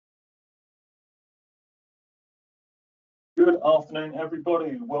Good afternoon,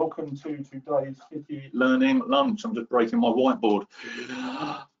 everybody. Welcome to today's City Learning Lunch. I'm just breaking my whiteboard.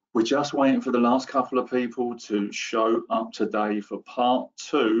 We're just waiting for the last couple of people to show up today for part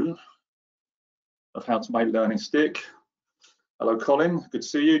 2 of how to make learning stick. Hello, Colin. Good to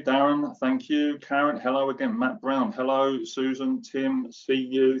see you. Darren, thank you. Karen, hello again. Matt Brown, hello. Susan, Tim, see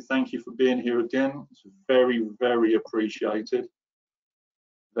you. Thank you for being here again. It's very, very appreciated.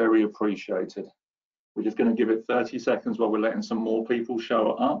 Very appreciated. We're just going to give it 30 seconds while we're letting some more people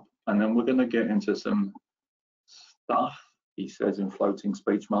show up, and then we're going to get into some stuff, he says in floating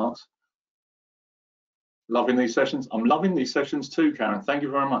speech marks. Loving these sessions. I'm loving these sessions too, Karen. Thank you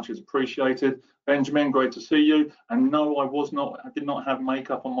very much. It's appreciated. Benjamin, great to see you. And no, I did not have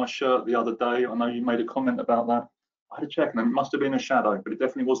makeup on my shirt the other day. I know you made a comment about that. I had to check, and it must have been a shadow, but it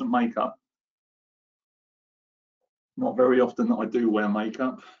definitely wasn't makeup. Not very often that I do wear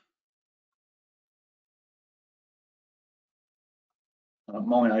makeup. At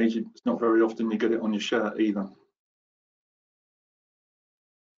my age, it's not very often you get it on your shirt either.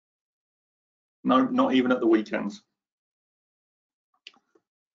 No, not even at the weekends.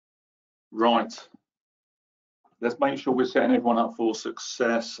 Right. Let's make sure we're setting everyone up for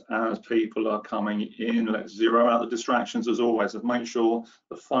success as people are coming in. Let's zero out the distractions as always. Let's make sure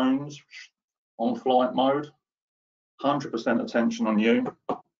the phone's on flight mode. 100% attention on you.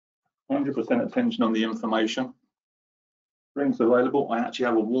 100% attention on the information. Drinks available. I actually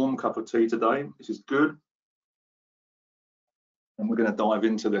have a warm cup of tea today. This is good. And we're going to dive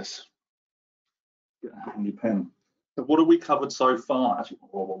into this. Get a handy pen. So what have we covered so far? Actually,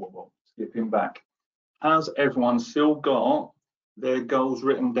 skipping back. Has everyone still got their goals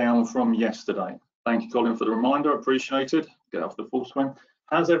written down from yesterday? Thank you, Colin, for the reminder. Appreciated. Get off the full swing.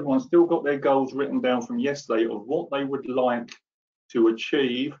 Has everyone still got their goals written down from yesterday of what they would like to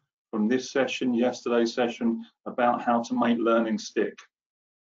achieve from this session, yesterday's session, about how to make learning stick?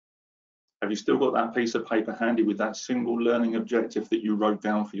 Have you still got that piece of paper handy with that single learning objective that you wrote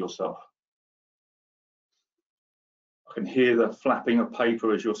down for yourself? I can hear the flapping of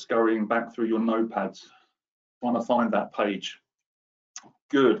paper as you're scurrying back through your notepads, trying to find that page.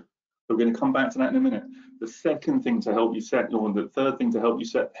 Good. We're going to come back to that in a minute. The second thing to help you set, or the third thing to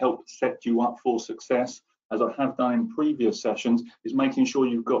help set you up for success, as I have done in previous sessions, is making sure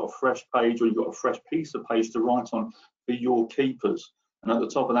you've got a fresh page, or you've got a fresh piece of page to write on for your keepers. And at the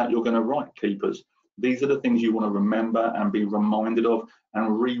top of that, you're going to write keepers. These are the things you want to remember and be reminded of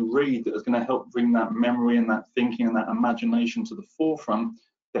and reread, that is going to help bring that memory and that thinking and that imagination to the forefront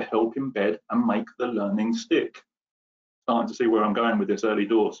to help embed and make the learning stick. Starting to see where I'm going with this early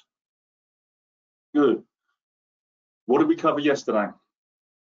doors. Good. What did we cover yesterday?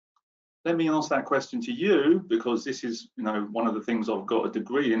 Let me ask that question to you, because this is, one of the things I've got a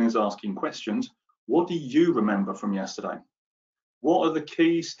degree in is asking questions. What do you remember from yesterday? What are the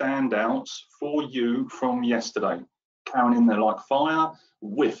key standouts for you from yesterday? Karen in there like fire.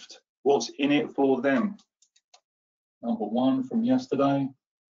 Whiffed. What's in it for them? Number 1 from yesterday.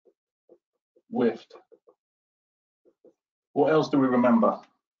 Whiffed. What else do we remember?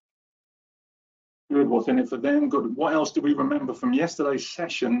 Good. What's in it for them? Good. What else do we remember from yesterday's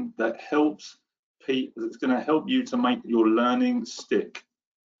session that helps Pete, that's going to help you to make your learning stick?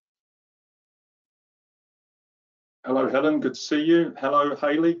 Hello, Helen. Good to see you. Hello,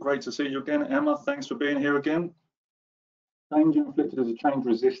 Hayley. Great to see you again. Emma, thanks for being here again. Change inflicted as a change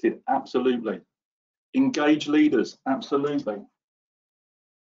resisted. Absolutely. Engage leaders. Absolutely.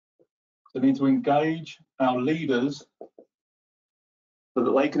 So we need to engage our leaders so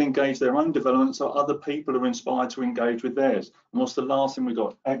that they can engage their own development, so other people are inspired to engage with theirs. And what's the last thing we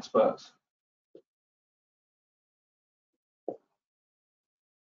got? Experts.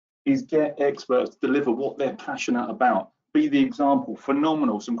 Is get experts to deliver what they're passionate about. Be the example.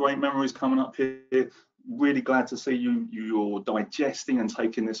 Phenomenal. Some great memories coming up here. Really glad to see you're digesting and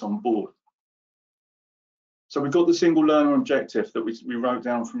taking this on board. So we've got the single learner objective that we wrote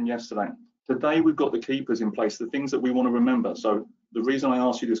down from yesterday. Today we've got the keepers in place, the things that we want to remember. So the reason I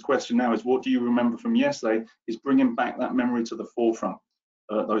ask you this question now is, what do you remember from yesterday, is bringing back that memory to the forefront,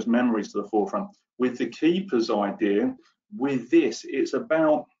 those memories to the forefront. With the keepers idea, with this, it's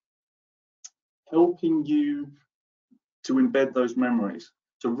about helping you to embed those memories,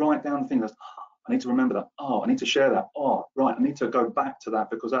 to write down things that, oh, I need to remember that. Oh, I need to share that. Oh, right, I need to go back to that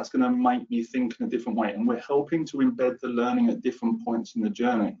because that's going to make me think in a different way. And we're helping to embed the learning at different points in the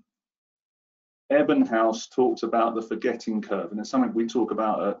journey. Ebbinghaus talks about the forgetting curve, and it's something we talk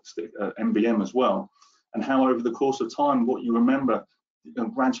about at MBM as well, and how over the course of time, what you remember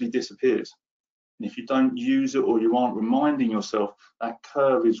gradually disappears. And if you don't use it, or you aren't reminding yourself, that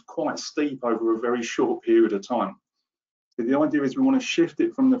curve is quite steep over a very short period of time. So the idea is we want to shift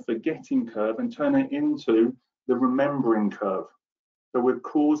it from the forgetting curve and turn it into the remembering curve. So we're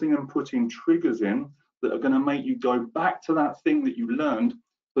causing and putting triggers in that are going to make you go back to that thing that you learned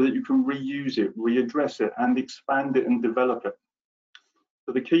so that you can reuse it, readdress it, and expand it and develop it.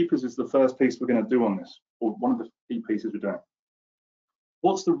 So the keepers is the first piece we're going to do on this, or one of the key pieces we're doing.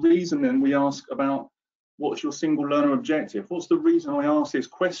 What's the reason then we ask about what's your single learner objective? What's the reason I ask this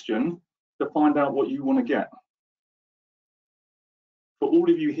question to find out what you want to get? For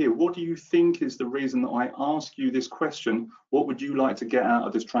all of you here, what do you think is the reason that I ask you this question? What would you like to get out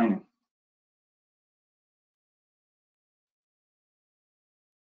of this training?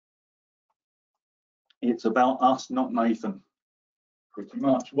 It's about us, not Nathan. Pretty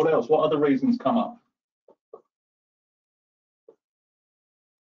much. What else? What other reasons come up?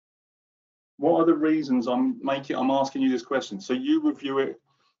 What are the reasons I'm asking you this question? So you review it,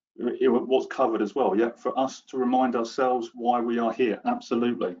 what's covered as well, yeah? For us to remind ourselves why we are here.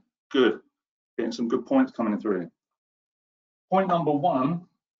 Absolutely. Good. Getting some good points coming through. Point number one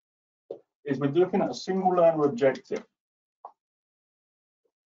is we're looking at a single learner objective.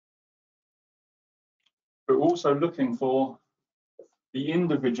 We're also looking for the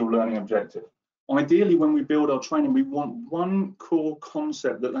individual learning objective. Ideally, when we build our training, we want one core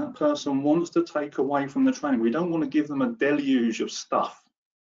concept that that person wants to take away from the training. We don't want to give them a deluge of stuff.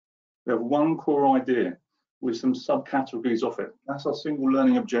 We have one core idea with some subcategories of it. That's our single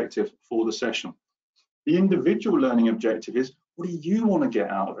learning objective for the session. The individual learning objective is, what do you want to get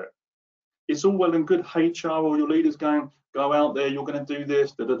out of it? It's all well and good HR or your leaders going, go out there, you're going to do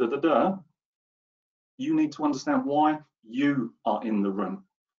this, da da da da da. You need to understand why you are in the room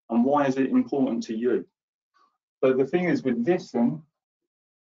and why is it important to you. So the thing is with this then,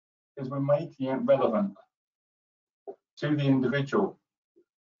 is we're making it relevant to the individual.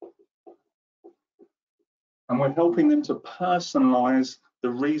 And we're helping them to personalize the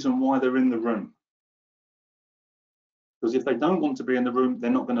reason why they're in the room. Because if they don't want to be in the room, they're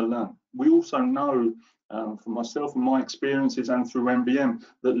not going to learn. We also know from myself and my experiences and through MBM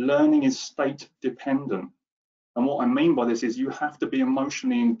that learning is state dependent. And what I mean by this is you have to be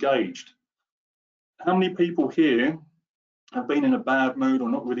emotionally engaged. How many people here have been in a bad mood or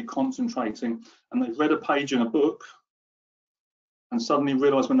not really concentrating and they've read a page in a book and suddenly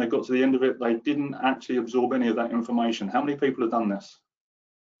realized when they got to the end of it, they didn't actually absorb any of that information? How many people have done this?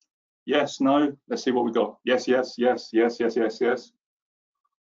 Yes, no, let's see what we got. Yes, yes, yes, yes, yes, yes, yes.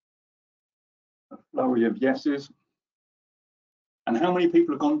 A flurry of yeses. And how many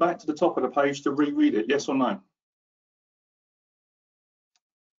people have gone back to the top of the page to reread it? Yes or no?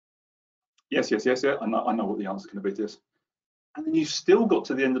 Yes, yes, yes, yeah. I know what the answer is going to be to this. And then you still got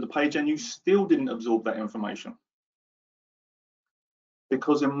to the end of the page and you still didn't absorb that information.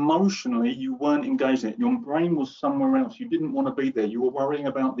 Because emotionally you weren't engaged in it. Your brain was somewhere else. You didn't want to be there. You were worrying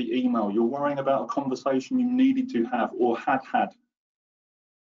about the email. You're worrying about a conversation you needed to have or had had.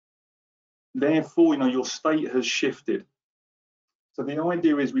 Therefore, your state has shifted. So the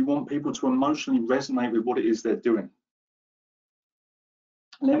idea is we want people to emotionally resonate with what it is they're doing.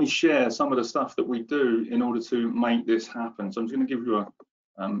 Let me share some of the stuff that we do in order to make this happen. So I'm just going to give you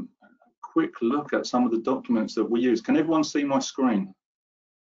a quick look at some of the documents that we use. Can everyone see my screen?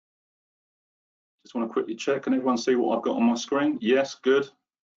 Just want to quickly check. Can everyone see what I've got on my screen? Yes, good.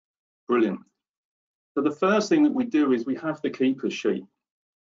 Brilliant. So the first thing that we do is we have the keepers sheet.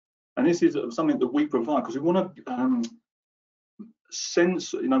 And this is something that we provide because we want to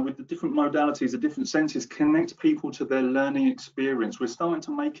sense, with the different modalities, the different senses, connect people to their learning experience. We're starting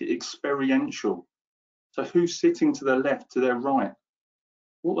to make it experiential. So who's sitting to their left, to their right?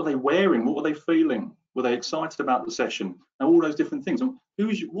 What were they wearing? What were they feeling? Were they excited about the session? And all those different things. And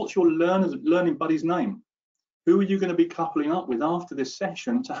what's your learning buddy's name? Who are you going to be coupling up with after this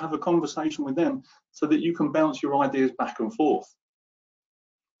session to have a conversation with them so that you can bounce your ideas back and forth?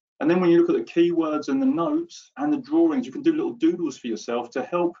 And then when you look at the keywords and the notes and the drawings, you can do little doodles for yourself to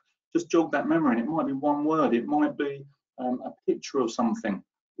help just jog that memory. And it might be one word, it might be a picture of something,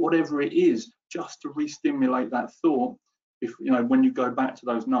 whatever it is, just to re-stimulate that thought. If when you go back to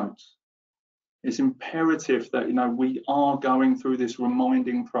those notes, it's imperative that we are going through this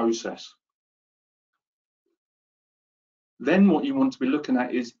reminding process. Then what you want to be looking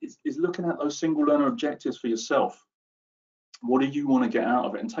at is looking at those single learner objectives for yourself. What do you want to get out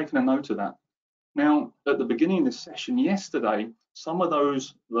of it? And taking a note of that. Now, at the beginning of this session yesterday, some of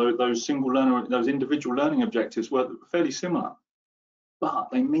those individual learning objectives were fairly similar, but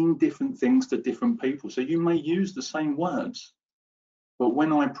they mean different things to different people. So you may use the same words, but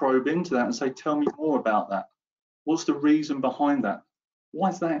when I probe into that and say, tell me more about that. What's the reason behind that? Why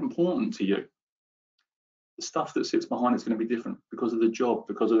is that important to you? the stuff that sits behind it's going to be different because of the job,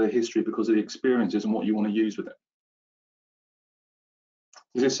 because of the history, because of the experiences and what you want to use with it.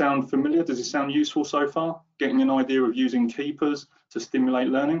 Does this sound familiar? Does this sound useful so far? Getting an idea of using keepers to stimulate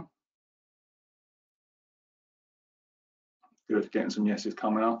learning? Good, getting some yeses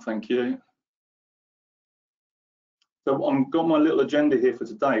coming up, thank you. So I've got my little agenda here for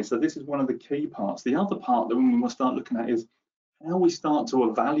today. So this is one of the key parts. The other part that we will start looking at is how we start to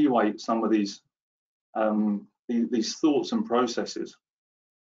evaluate some of these thoughts and processes.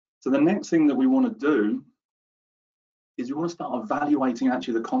 So the next thing that we want to do is you want to start evaluating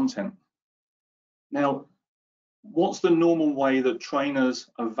actually the content. Now, what's the normal way that trainers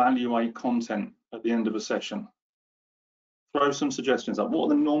evaluate content at the end of a session? Throw some suggestions up. What are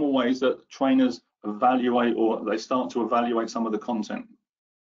the normal ways that trainers evaluate or they start to evaluate some of the content?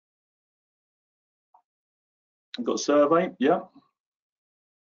 I've got a survey, yeah.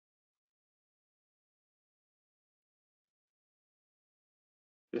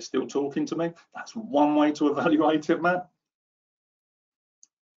 They're still talking to me. That's one way to evaluate it, Matt.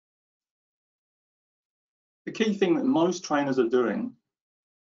 The key thing that most trainers are doing,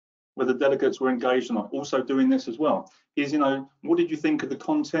 whether delegates were engaged or not, also doing this as well, is, what did you think of the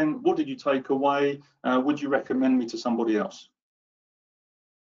content? What did you take away? Would you recommend me to somebody else?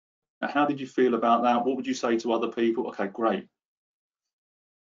 Now, how did you feel about that? What would you say to other people? Okay, great.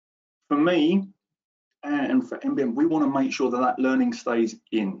 For me and for MBM, we want to make sure that that learning stays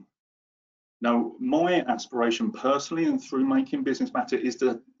in. Now, my aspiration personally and through Making Business Matter is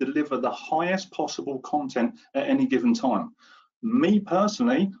to deliver the highest possible content at any given time. Me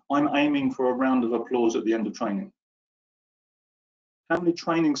personally, I'm aiming for a round of applause at the end of training. How many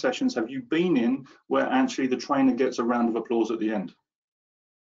training sessions have you been in where actually the trainer gets a round of applause at the end?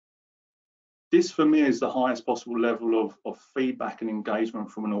 This for me is the highest possible level of feedback and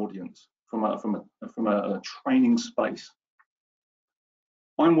engagement from an audience, from a training space.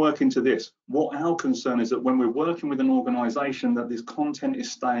 I'm working to this. What our concern is that when we're working with an organization, that this content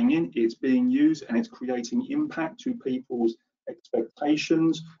is staying in, it's being used, and it's creating impact to people's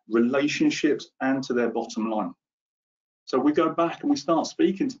expectations, relationships, and to their bottom line. So we go back and we start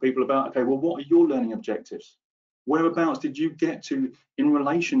speaking to people about, okay, well, what are your learning objectives? Whereabouts did you get to in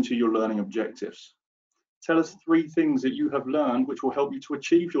relation to your learning objectives? Tell us 3 things that you have learned which will help you to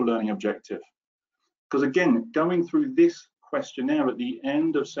achieve your learning objective. Because again, going through this questionnaire at the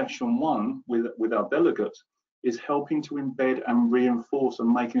end of session 1 with our delegates is helping to embed and reinforce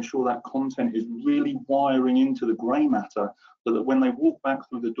and making sure that content is really wiring into the grey matter so that when they walk back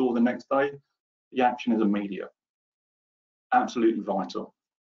through the door the next day, the action is immediate. Absolutely vital.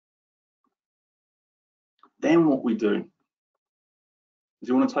 Then what we do is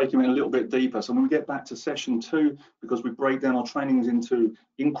we want to take them in a little bit deeper. So when we get back to session 2, because we break down our trainings into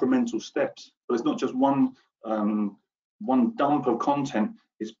incremental steps, so it's not just one dump of content,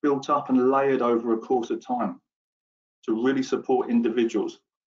 it's built up and layered over a course of time to really support individuals.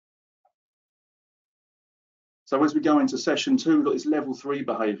 So as we go into session 2, we've got this level 3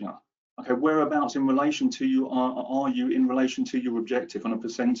 behavior. Okay, whereabouts in relation to you are you in relation to your objective on a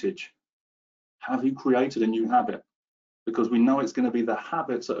percentage? Have you created a new habit? Because we know it's going to be the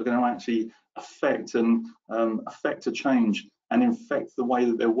habits that are going to actually affect a change and infect the way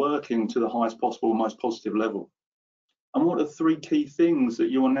that they're working to the highest possible, most positive level. And what are 3 key things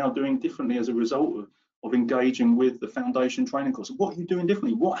that you are now doing differently as a result of engaging with the foundation training course? What are you doing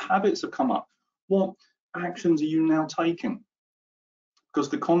differently? What habits have come up? What actions are you now taking? Because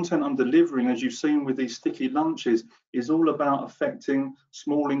the content I'm delivering, as you've seen with these sticky lunches, is all about affecting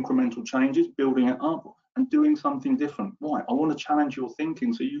small incremental changes, building it up, and doing something different. Why? I want to challenge your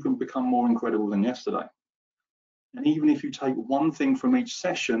thinking so you can become more incredible than yesterday. And even if you take one thing from each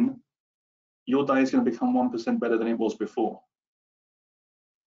session, your day is going to become 1% better than it was before.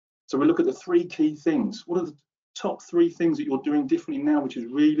 So we look at the 3 key things. What are the top 3 things that you're doing differently now, which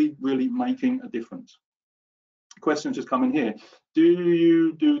is really, really making a difference? Questions just come in here. Do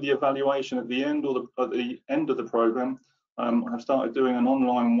you do the evaluation at the end or at the end of the program? I've started doing an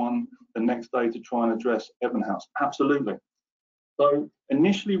online one the next day to try and address Evenhouse. Absolutely. So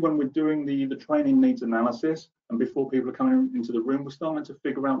initially, when we're doing the training needs analysis, and before people are coming into the room, we're starting to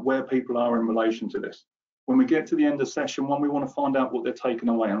figure out where people are in relation to this. When we get to the end of session 1, we want to find out what they're taking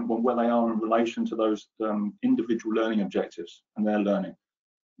away and where they are in relation to those individual learning objectives and their learning.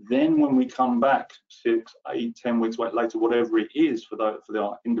 Then when we come back 6, 8, 10 weeks later, whatever it is for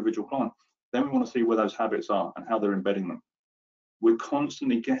the individual client, then we want to see where those habits are and how they're embedding them. We're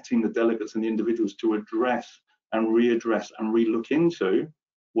constantly getting the delegates and the individuals to address and readdress and re-look into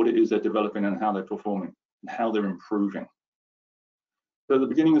what it is they're developing and how they're performing and how they're improving. So at the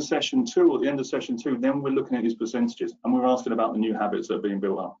beginning of session 2 or the end of session 2, then we're looking at these percentages and we're asking about the new habits that are being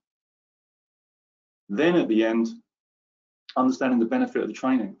built up. Then at the end, understanding the benefit of the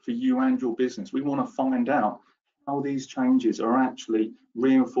training for you and your business. We want to find out how these changes are actually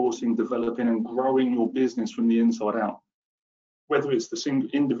reinforcing, developing and growing your business from the inside out. Whether it's the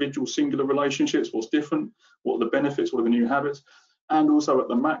individual singular relationships, what's different, what are the benefits, what are the new habits, and also at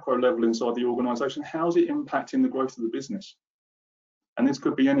the macro level inside the organization, how's it impacting the growth of the business? And this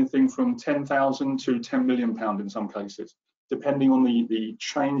could be anything from 10,000 to 10 million pounds in some cases, depending on the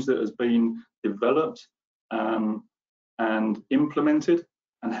change that has been developed and implemented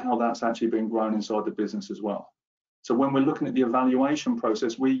and how that's actually been grown inside the business as well. So when we're looking at the evaluation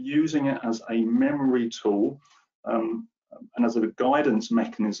process, we're using it as a memory tool and as a guidance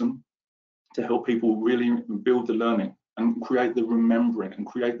mechanism to help people really build the learning and create the remembering and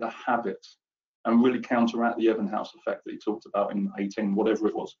create the habits and really counteract the Ebbinghaus effect that he talked about in 18, whatever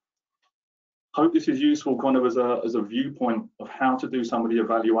it was. Hope this is useful kind of as a viewpoint of how to do some of the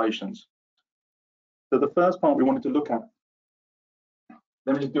evaluations. So the first part we wanted to look at,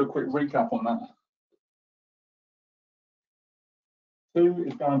 let me just do a quick recap on that. 2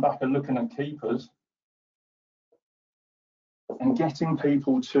 is going back and looking at keepers and getting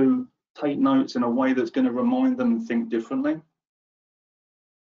people to take notes in a way that's going to remind them and think differently.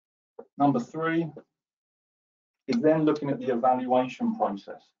 Number 3 is then looking at the evaluation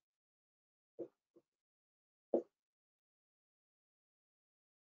process.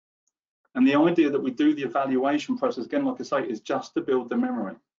 And the idea that we do the evaluation process, again, like I say, is just to build the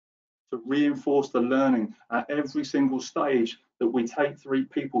memory, to reinforce the learning at every single stage that we take 3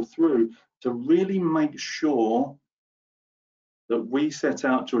 people through to really make sure that we set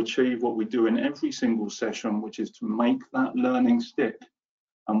out to achieve what we do in every single session, which is to make that learning stick.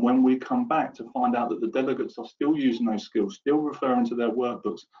 And when we come back to find out that the delegates are still using those skills, still referring to their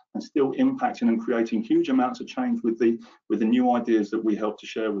workbooks and still impacting and creating huge amounts of change with the new ideas that we help to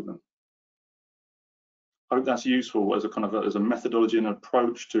share with them. I hope that's useful as a kind of as a methodology and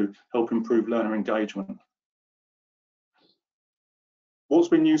approach to help improve learner engagement. What's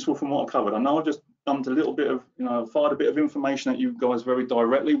been useful from what I've covered? I know I've just dumped a little bit of, fired a bit of information at you guys very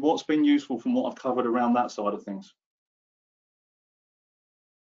directly. What's been useful from what I've covered around that side of things?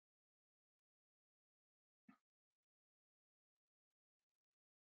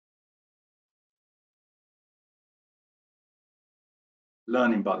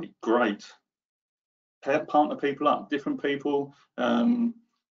 Learning buddy, great. Partner people up, different people,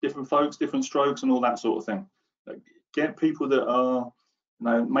 different folks, different strokes and all that sort of thing. Get people that are,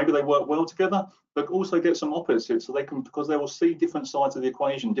 maybe they work well together, but also get some opposites so they can, because they will see different sides of the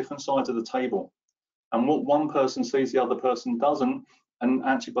equation, different sides of the table. And what one person sees, the other person doesn't. And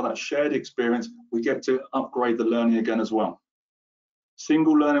actually by that shared experience, we get to upgrade the learning again as well.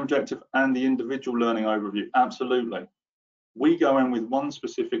 Single learning objective and the individual learning overview, absolutely. We go in with one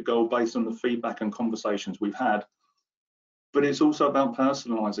specific goal based on the feedback and conversations we've had, but it's also about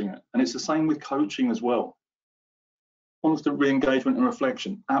personalizing it. And it's the same with coaching as well. Constant re-engagement and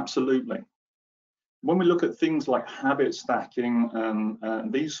reflection, absolutely. When we look at things like habit stacking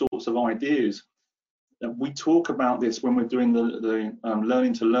and these sorts of ideas, we talk about this when we're doing the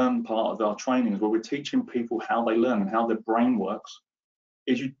learning to learn part of our trainings, where we're teaching people how they learn and how their brain works,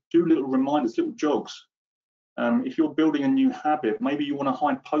 is you do little reminders, little jogs. If you're building a new habit, maybe you want to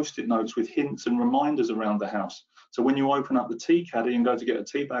hide post-it notes with hints and reminders around the house. So when you open up the tea caddy and go to get a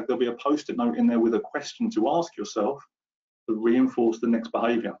tea bag, there'll be a post-it note in there with a question to ask yourself to reinforce the next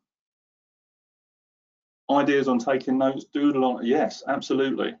behavior. Ideas on taking notes, doodle on, yes,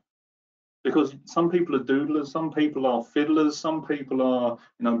 absolutely. Because some people are doodlers, some people are fiddlers, some people are,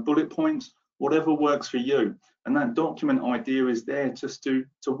 bullet points, whatever works for you. And that document idea is there just to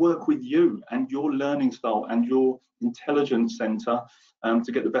work with you and your learning style and your intelligence center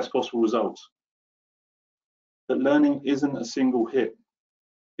to get the best possible results. That learning isn't a single hit.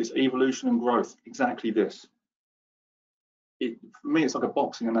 It's evolution and growth, exactly this. For me, it's like a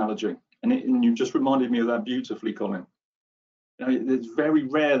boxing analogy. And you just reminded me of that beautifully, Colin. It's very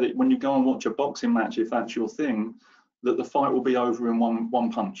rare that when you go and watch a boxing match, if that's your thing, that the fight will be over in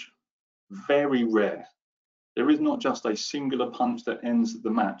one punch. Very rare. There is not just a singular punch that ends the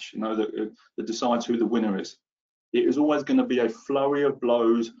match, that decides who the winner is. It is always going to be a flurry of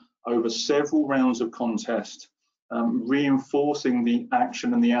blows over several rounds of contest, reinforcing the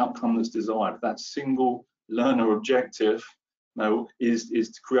action and the outcome that's desired. That single learner objective is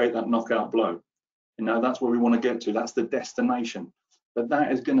to create that knockout blow. That's where we want to get to. That's the destination. But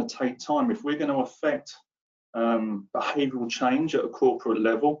that is going to take time. If we're going to affect behavioral change at a corporate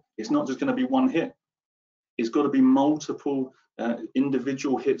level, it's not just going to be one hit. It's got to be multiple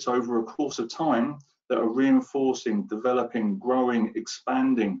individual hits over a course of time that are reinforcing, developing, growing,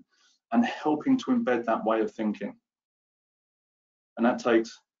 expanding, and helping to embed that way of thinking. And that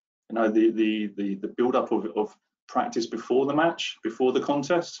takes, you know, the build-up of practice before the match, before the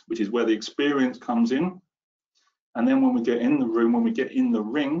contest, which is where the experience comes in. And then when we get in the room, when we get in the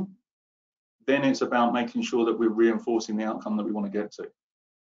ring, then it's about making sure that we're reinforcing the outcome that we want to get to,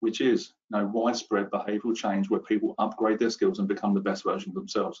 which is, you know, widespread behavioural change where people upgrade their skills and become the best version of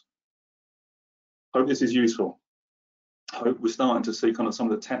themselves. Hope this is useful. Hope we're starting to see kind of some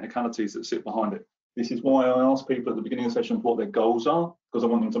of the technicalities that sit behind it. This is why I ask people at the beginning of the session what their goals are, because I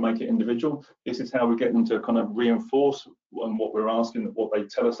want them to make it individual. This is how we get them to kind of reinforce what we're asking, what they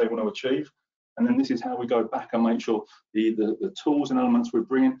tell us they want to achieve. And then this is how we go back and make sure the tools and elements we're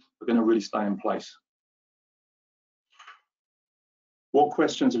bringing are going to really stay in place. What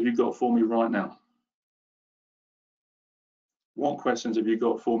questions have you got for me right now? What questions have you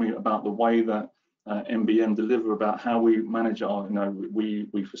got for me about the way that MBM deliver, about how we manage our, you know, we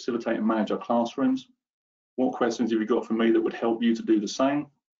facilitate and manage our classrooms? What questions have you got for me that would help you to do the same?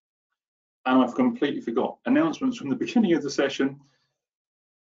 And I've completely forgot announcements from the beginning of the session.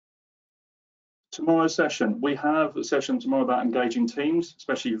 Tomorrow's session, we have a session tomorrow about engaging teams,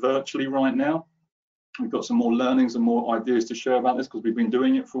 especially virtually right now. We've got some more learnings and more ideas to share about this because we've been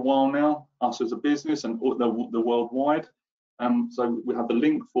doing it for a while now, us as a business and the worldwide. So we have the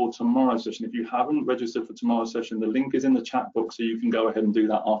link for tomorrow's session. If you haven't registered for tomorrow's session, the link is in the chat box, so you can go ahead and do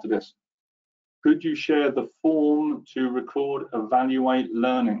that after this. Could you share the form to record, evaluate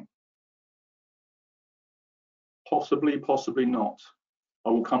learning? Possibly, possibly not. I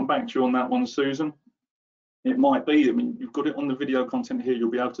will come back to you on that one, Susan. It might be, I mean, you've got it on the video content here,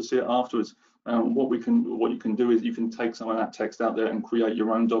 you'll be able to see it afterwards. What you can do is you can take some of that text out there and create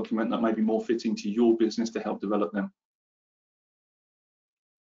your own document that may be more fitting to your business to help develop them.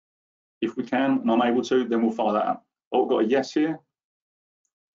 If we can, and I'm able to, then we'll fire that out. Oh, we've got a yes here.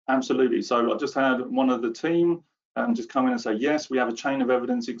 Absolutely. So I just had one of the team just come in and say, yes, we have a chain of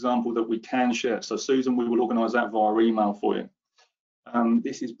evidence example that we can share. So Susan, we will organise that via email for you.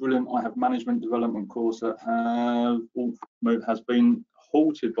 This is brilliant. I have management development course that has been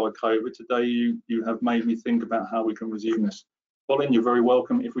halted by COVID. Today you have made me think about how we can resume this. Colin, you're very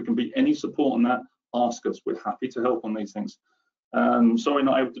welcome. If we can be any support on that, ask us. We're happy to help on these things. Sorry,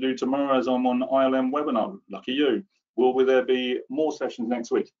 not able to do tomorrow as I'm on ILM webinar. Lucky you. Will there be more sessions next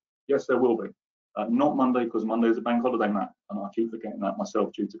week? Yes, there will be. Not Monday, because Monday is a bank holiday, Matt, and I keep forgetting that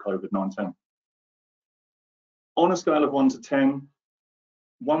myself due to COVID-19. On a scale of 1 to 10,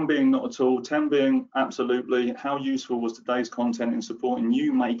 1 being not at all, 10 being absolutely, how useful was today's content in supporting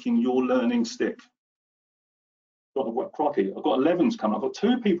you making your learning stick? Crikey, I've got 11s coming. I've got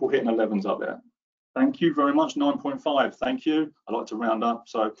 2 people hitting 11s up there. Thank you very much, 9.5. Thank you. I like to round up.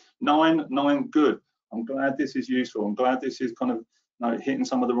 So 9, good. I'm glad this is useful. I'm glad this is kind of, you know, hitting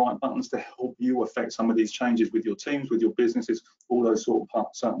some of the right buttons to help you affect some of these changes with your teams, with your businesses, all those sort of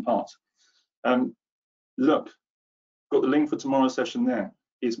certain parts. Look, got the link for tomorrow's session there.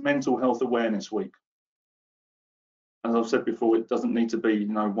 It's Mental Health Awareness Week. As I've said before, it doesn't need to be, you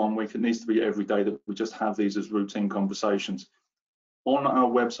know, 1 week. It needs to be every day that we just have these as routine conversations. On our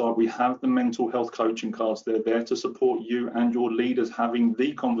website, we have the mental health coaching cards. They're there to support you and your leaders having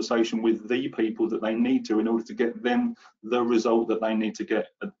the conversation with the people that they need to in order to get them the result that they need to get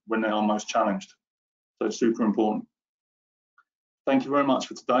when they are most challenged. So it's super important. Thank you very much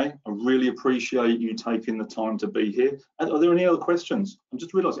for today. I really appreciate you taking the time to be here. Are there any other questions? I'm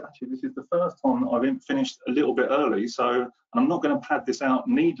just realising actually this is the first time that I've finished a little bit early, so I'm not going to pad this out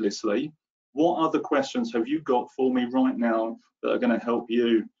needlessly. What other questions have you got for me right now that are going to help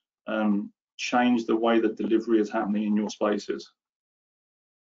you change the way that delivery is happening in your spaces?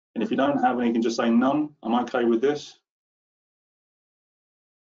 And if you don't have any, you can just say none. I'm okay with this.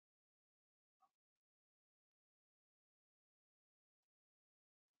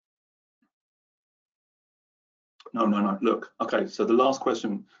 No. Look, okay, so the last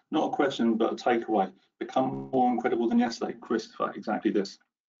question, not a question, but a takeaway. Become more incredible than yesterday. Christopher, exactly this.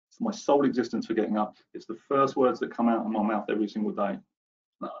 It's my sole existence for getting up. It's the first words that come out of my mouth every single day.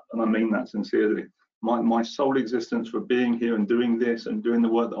 And I mean that sincerely. My sole existence for being here and doing this and doing the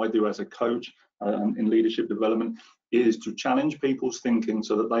work that I do as a coach in leadership development is to challenge people's thinking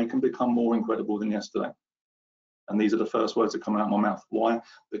so that they can become more incredible than yesterday. And these are the first words that come out of my mouth. Why?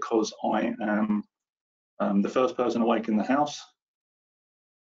 Because I am the first person awake in the house,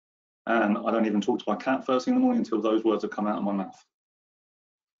 and I don't even talk to my cat first thing in the morning until those words have come out of my mouth.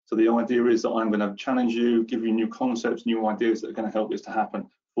 So the idea is that I'm going to challenge you, give you new concepts, new ideas that are going to help this to happen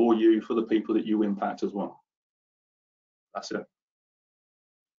for you, for the people that you impact as well. That's it.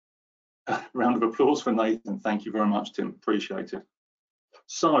 Round of applause for Nathan. Thank you very much, Tim. Appreciate it.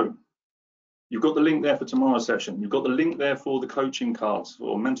 So you've got the link there for tomorrow's session. You've got the link there for the coaching cards,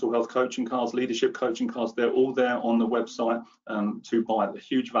 or mental health coaching cards, leadership coaching cards. They're all there on the website to buy. A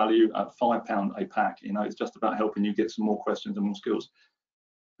huge value at £5 a pack. You know, it's just about helping you get some more questions and more skills.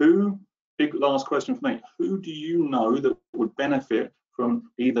 Big last question for me. Who do you know that would benefit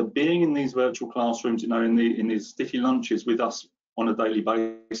from either being in these virtual classrooms, you know, in these sticky lunches with us on a daily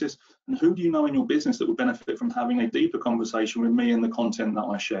basis, and who do you know in your business that would benefit from having a deeper conversation with me and the content that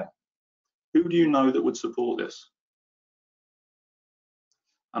I share? Who do you know that would support this?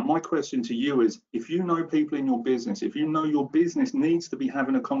 And my question to you is, if you know people in your business, if you know your business needs to be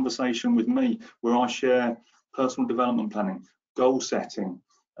having a conversation with me where I share personal development planning, goal setting,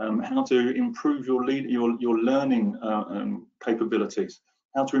 how to improve your learning capabilities,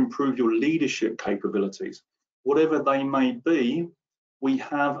 how to improve your leadership capabilities, whatever they may be, we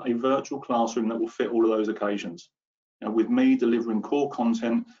have a virtual classroom that will fit all of those occasions. With me delivering core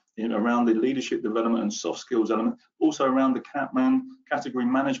content around the leadership development and soft skills element, also around the category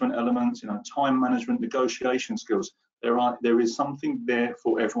management elements, you know, time management, negotiation skills. There is something there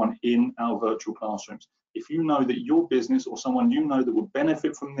for everyone in our virtual classrooms. If you know that your business or someone you know that would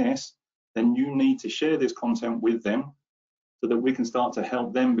benefit from this, then you need to share this content with them so that we can start to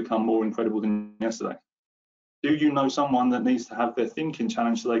help them become more incredible than yesterday. Do you know someone that needs to have their thinking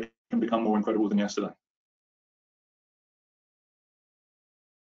challenged so they can become more incredible than yesterday?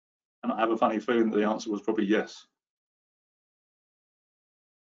 And I have a funny feeling that the answer was probably yes.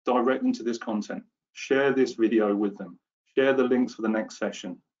 Direct them to this content. Share this video with them. Share the links for the next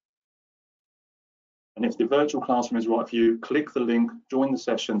session. And if the virtual classroom is right for you, click the link, join the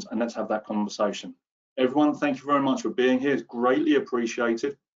sessions, and let's have that conversation. Everyone, thank you very much for being here. It's greatly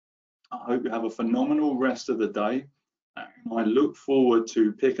appreciated. I hope you have a phenomenal rest of the day. I look forward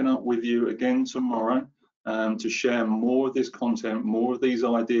to picking up with you again tomorrow to share more of this content, more of these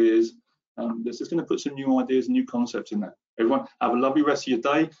ideas. This is going to put some new ideas and new concepts in there. Everyone, have a lovely rest of your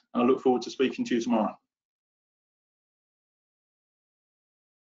day, and I look forward to speaking to you tomorrow.